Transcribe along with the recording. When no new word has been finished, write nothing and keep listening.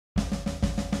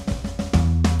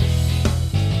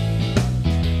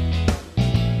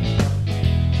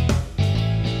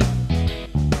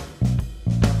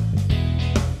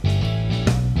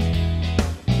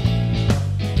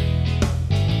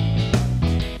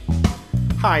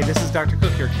Hi, this is Dr.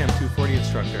 Cook, your Chem 240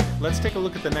 instructor. Let's take a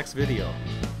look at the next video.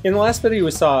 In the last video we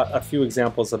saw a few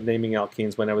examples of naming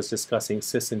alkenes when I was discussing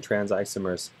cis and trans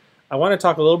isomers. I want to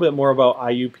talk a little bit more about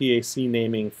IUPAC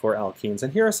naming for alkenes,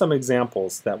 and here are some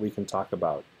examples that we can talk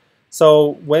about.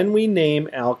 So when we name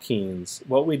alkenes,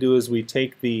 what we do is we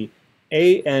take the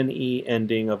ANE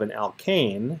ending of an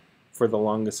alkane for the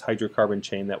longest hydrocarbon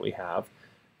chain that we have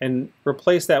and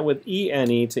replace that with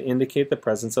ENE to indicate the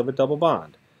presence of a double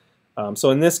bond.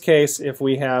 So in this case, if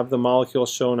we have the molecule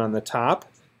shown on the top,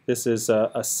 this is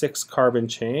a 6-carbon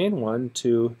chain, 1,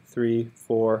 2, 3,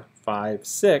 4, 5,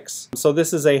 6. So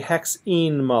this is a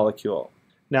hexene molecule.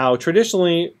 Now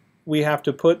traditionally we have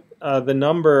to put the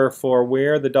number for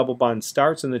where the double bond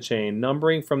starts in the chain,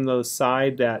 numbering from the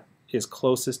side that is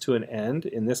closest to an end.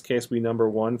 In this case we number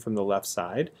 1 from the left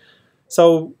side.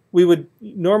 So we would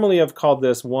normally have called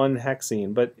this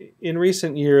 1-hexene, but in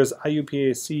recent years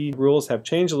IUPAC rules have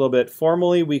changed a little bit.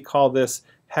 Formally we call this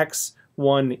hex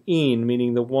 1-ene,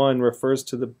 meaning the 1 refers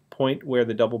to the point where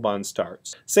the double bond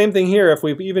starts. Same thing here,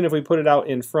 even if we put it out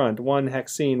in front,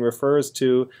 1-hexene refers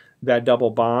to that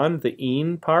double bond, the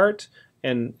ene part,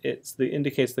 and it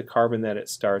indicates the carbon that it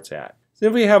starts at. So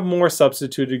if we have more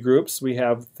substituted groups, we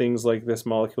have things like this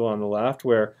molecule on the left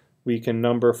where we can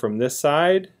number from this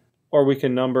side, or we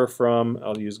can number from,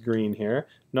 I'll use green here,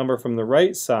 number from the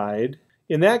right side.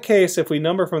 In that case, if we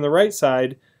number from the right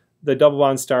side, the double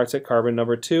bond starts at carbon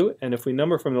number 2, and if we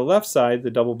number from the left side,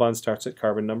 the double bond starts at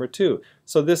carbon number 2.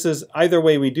 So this is, either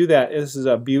way we do that, this is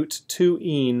a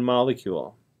but-2-ene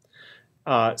molecule.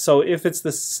 So if it's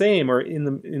the same, or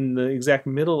in the exact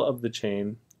middle of the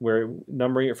chain, where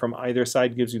numbering it from either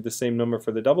side gives you the same number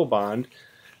for the double bond,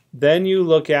 then you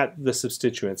look at the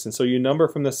substituents. And so you number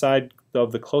from the side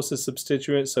of the closest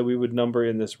substituent, so we would number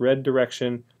in this red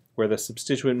direction where the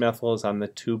substituent methyl is on the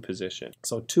 2 position.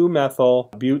 So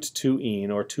 2-methyl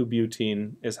but-2-ene, or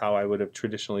 2-butene is how I would have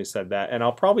traditionally said that. And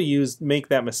I'll probably make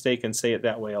that mistake and say it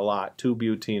that way a lot,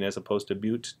 2-butene as opposed to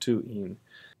but-2-ene.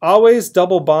 Always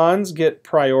double bonds get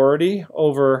priority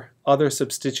over other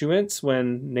substituents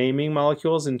when naming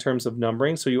molecules in terms of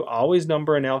numbering. So you always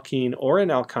number an alkene, or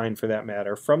an alkyne for that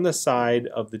matter, from the side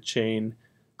of the chain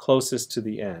closest to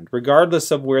the end, regardless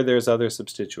of where there's other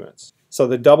substituents. So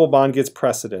the double bond gets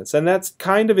precedence, and that's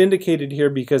kind of indicated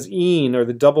here because ene, or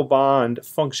the double bond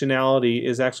functionality,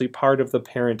 is actually part of the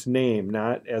parent name,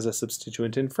 not as a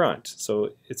substituent in front.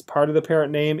 So it's part of the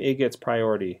parent name, it gets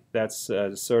priority. That's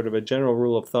sort of a general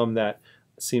rule of thumb that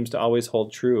seems to always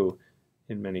hold true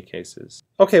in many cases.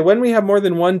 Okay, when we have more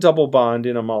than one double bond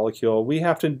in a molecule, we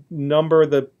have to number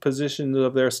the positions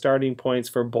of their starting points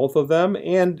for both of them,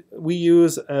 and we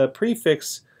use a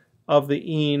prefix of the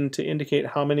ene to indicate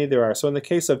how many there are. So in the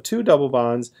case of 2 double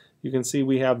bonds, you can see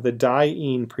we have the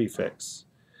diene prefix.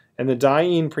 And the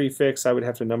diene prefix I would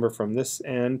have to number from this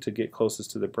end to get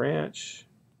closest to the branch.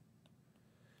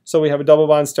 So we have a double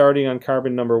bond starting on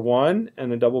carbon number 1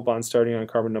 and a double bond starting on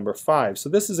carbon number 5. So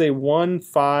this is a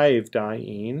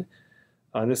 1,5-diene.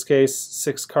 In this case,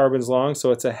 6 carbons long,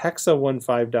 so it's a hexa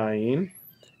 1,5-diene.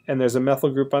 And there's a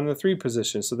methyl group on the 3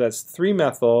 position. So that's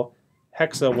 3-methyl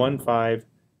hexa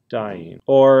 1,5-diene.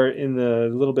 Or in the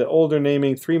little bit older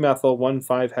naming, 3-methyl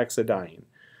 1,5-hexadiene.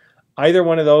 Either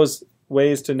one of those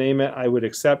ways to name it I would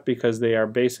accept because they are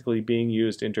basically being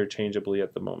used interchangeably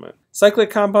at the moment. Cyclic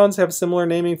compounds have similar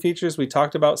naming features. We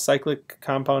talked about cyclic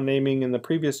compound naming in the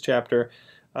previous chapter.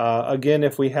 Again,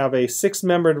 if we have a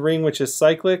 6-membered ring which is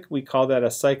cyclic, we call that a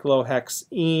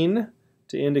cyclohexene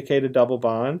to indicate a double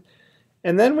bond.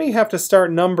 And then we have to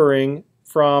start numbering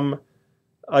from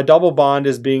a double bond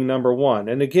as being number 1.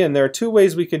 And again, there are 2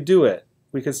 ways we could do it.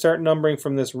 We could start numbering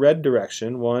from this red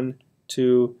direction, 1,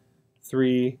 2,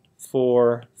 3,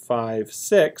 4, 5,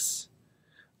 6,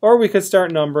 or we could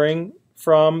start numbering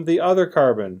from the other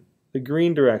carbon, the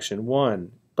green direction,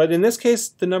 1. But in this case,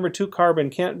 the number 2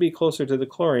 carbon can't be closer to the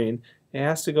chlorine. It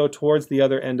has to go towards the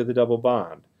other end of the double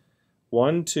bond.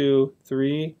 1, 2,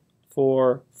 3,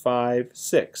 4, 5,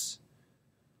 6.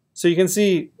 So you can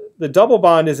see the double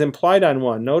bond is implied on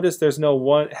 1. Notice there's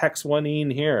no hex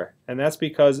 1-ene here, and that's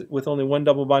because with only 1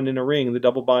 double bond in a ring, the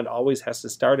double bond always has to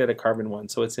start at a carbon 1,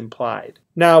 so it's implied.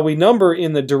 Now we number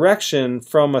in the direction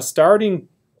from a starting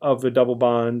of a double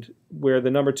bond where the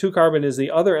number 2 carbon is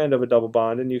the other end of a double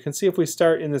bond, and you can see if we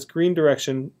start in this green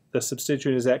direction, the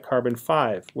substituent is at carbon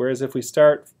 5, whereas if we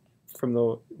start from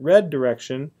the red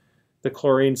direction, the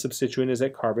chlorine substituent is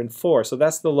at carbon 4, so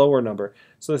that's the lower number.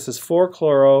 So this is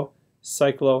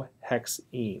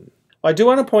 4-chloro-cyclohexene. I do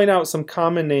want to point out some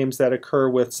common names that occur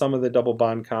with some of the double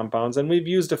bond compounds, and we've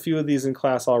used a few of these in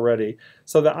class already.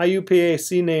 So the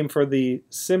IUPAC name for the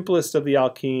simplest of the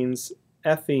alkenes,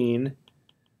 ethene,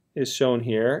 is shown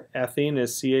here. Ethene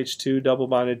is CH2 double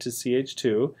bonded to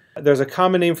CH2. There's a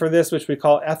common name for this which we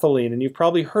call ethylene, and you've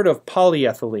probably heard of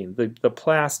polyethylene, the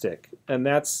plastic, and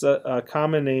that's a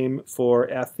common name for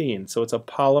ethene. So it's a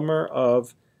polymer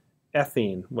of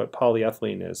ethene, what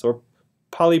polyethylene is. Or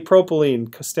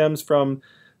polypropylene stems from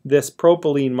this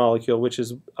propylene molecule, which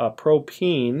is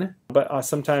propene, but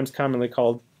sometimes commonly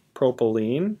called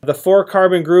propylene. The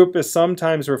 4-carbon group is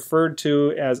sometimes referred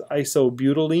to as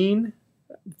isobutylene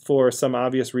for some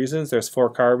obvious reasons. There's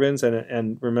 4 carbons,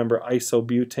 and remember,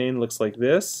 isobutane looks like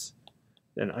this.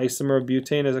 An isomer of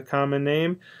butane is a common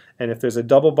name, and if there's a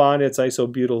double bond, it's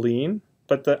isobutylene.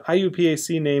 But the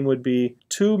IUPAC name would be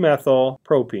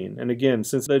 2-methylpropene. And again,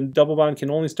 since the double bond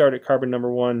can only start at carbon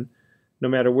number 1, no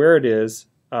matter where it is,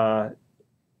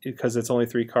 because it's only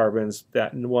 3 carbons,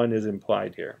 that 1 is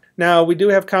implied here. Now, we do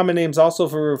have common names also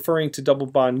for referring to double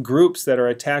bond groups that are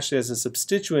attached as a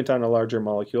substituent on a larger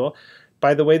molecule.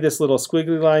 By the way, this little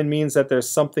squiggly line means that there's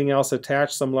something else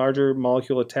attached, some larger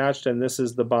molecule attached, and this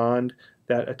is the bond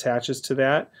that attaches to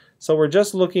that. So we're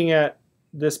just looking at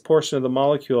this portion of the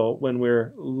molecule when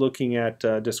we're looking at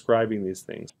describing these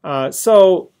things.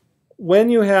 So when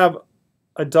you have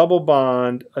a double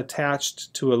bond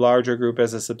attached to a larger group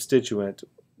as a substituent,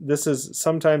 this is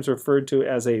sometimes referred to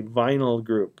as a vinyl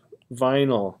group.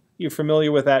 Vinyl. You're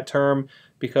familiar with that term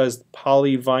because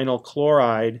polyvinyl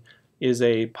chloride is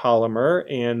a polymer,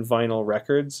 and vinyl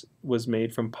records was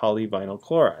made from polyvinyl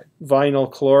chloride.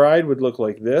 Vinyl chloride would look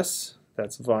like this.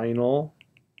 That's vinyl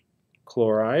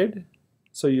chloride.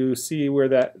 So you see where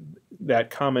that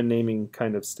common naming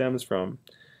kind of stems from.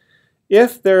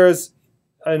 If there's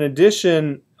an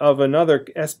addition of another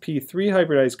sp3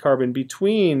 hybridized carbon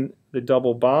between the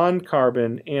double bond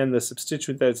carbon and the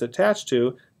substituent that it's attached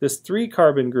to, this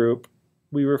 3-carbon group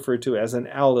we refer to as an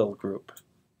allyl group.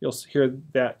 You'll hear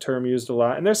that term used a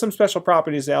lot. And there's some special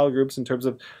properties to allyl groups in terms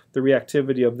of the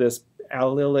reactivity of this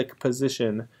allylic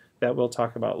position that we'll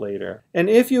talk about later. And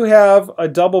if you have a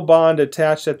double bond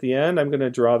attached at the end, I'm going to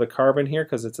draw the carbon here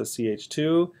because it's a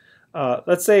CH2.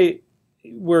 Let's say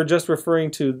we're just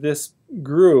referring to this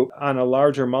group on a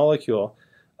larger molecule.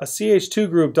 A CH2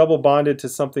 group double bonded to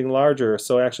something larger,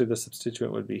 so actually the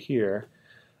substituent would be here.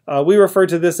 We refer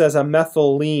to this as a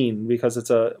methylene because it's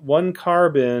a one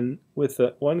carbon with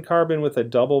a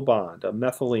double bond, a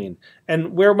methylene.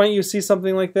 And where might you see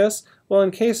something like this? Well,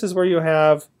 in cases where you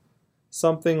have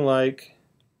something like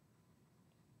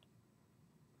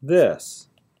this,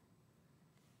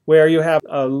 where you have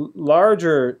a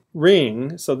larger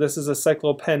ring, so this is a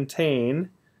cyclopentane,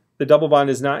 the double bond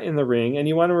is not in the ring, and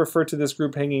you want to refer to this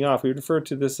group hanging off. We refer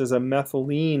to this as a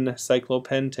methylene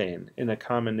cyclopentane in a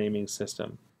common naming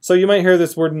system. So you might hear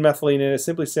this word methylene, and it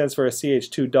simply stands for a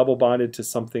CH2 double bonded to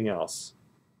something else.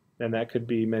 And that could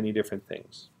be many different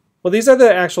things. Well, these are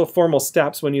the actual formal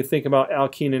steps when you think about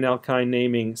alkene and alkyne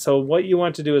naming. So what you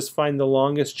want to do is find the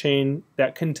longest chain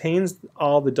that contains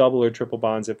all the double or triple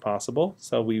bonds if possible.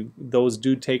 So those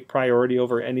do take priority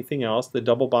over anything else. The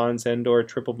double bonds and or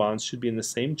triple bonds should be in the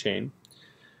same chain.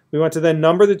 We want to then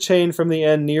number the chain from the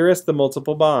end nearest the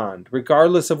multiple bond.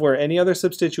 Regardless of where any other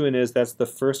substituent is, that's the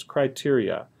first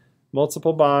criteria.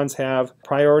 Multiple bonds have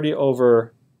priority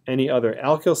over any other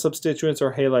alkyl substituents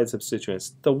or halide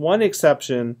substituents. The one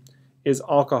exception is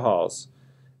alcohols,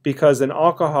 because an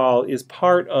alcohol is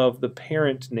part of the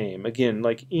parent name. Again,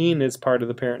 like ene is part of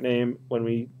the parent name. When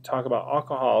we talk about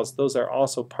alcohols, those are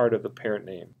also part of the parent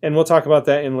name. And we'll talk about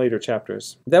that in later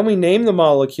chapters. Then we name the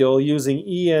molecule using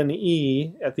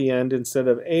ene at the end instead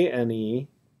of ane.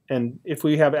 And if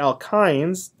we have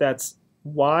alkynes, that's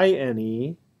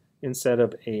yne instead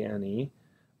of ane.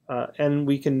 And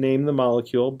we can name the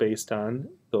molecule based on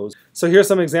those. So here's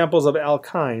some examples of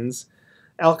alkynes.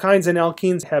 Alkynes and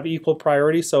alkenes have equal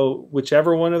priority, so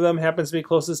whichever one of them happens to be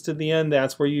closest to the end,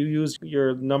 that's where you use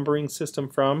your numbering system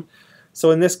from.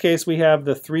 So in this case, we have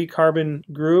the 3-carbon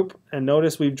group, and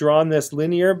notice we've drawn this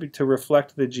linear to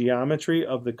reflect the geometry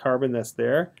of the carbon that's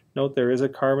there. Note there is a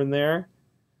carbon there,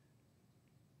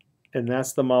 and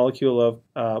that's the molecule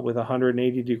of with a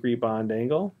 180-degree bond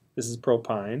angle. This is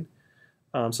propyne.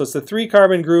 So it's the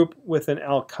 3-carbon group with an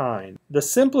alkyne. The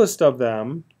simplest of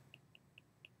them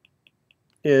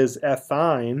is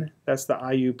ethyne. That's the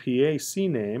IUPAC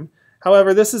name.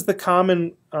 However, this is the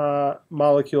common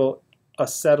molecule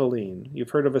acetylene.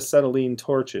 You've heard of acetylene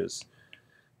torches.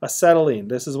 Acetylene,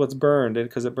 this is what's burned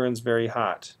because it burns very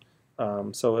hot.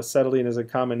 So acetylene is a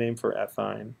common name for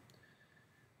ethyne.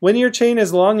 When your chain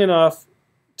is long enough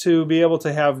to be able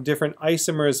to have different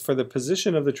isomers for the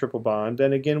position of the triple bond,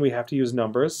 then again we have to use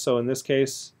numbers. So in this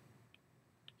case,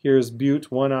 here's but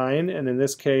 1-ine, and in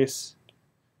this case,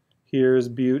 Here's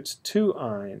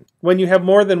but2-ine. When you have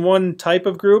more than one type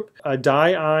of group, a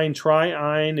diine,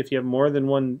 triine, if you have more than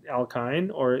one alkyne,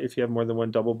 or if you have more than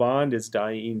one double bond, it's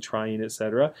diene, triene,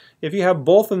 etc. If you have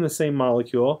both in the same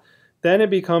molecule, then it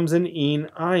becomes an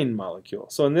ene-ine molecule.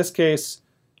 So in this case,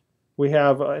 we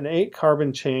have an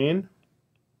 8-carbon chain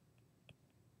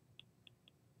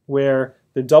where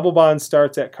the double bond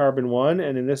starts at carbon 1,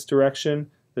 and in this direction,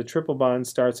 the triple bond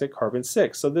starts at carbon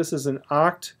 6. So this is an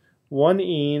oct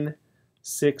 1-ene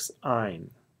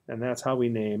 6-ine, and that's how we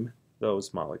name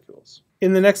those molecules.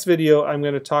 In the next video, I'm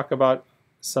going to talk about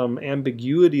some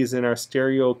ambiguities in our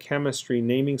stereochemistry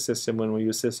naming system when we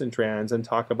use cis and trans, and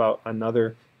talk about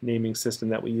another naming system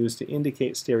that we use to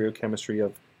indicate stereochemistry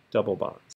of double bonds.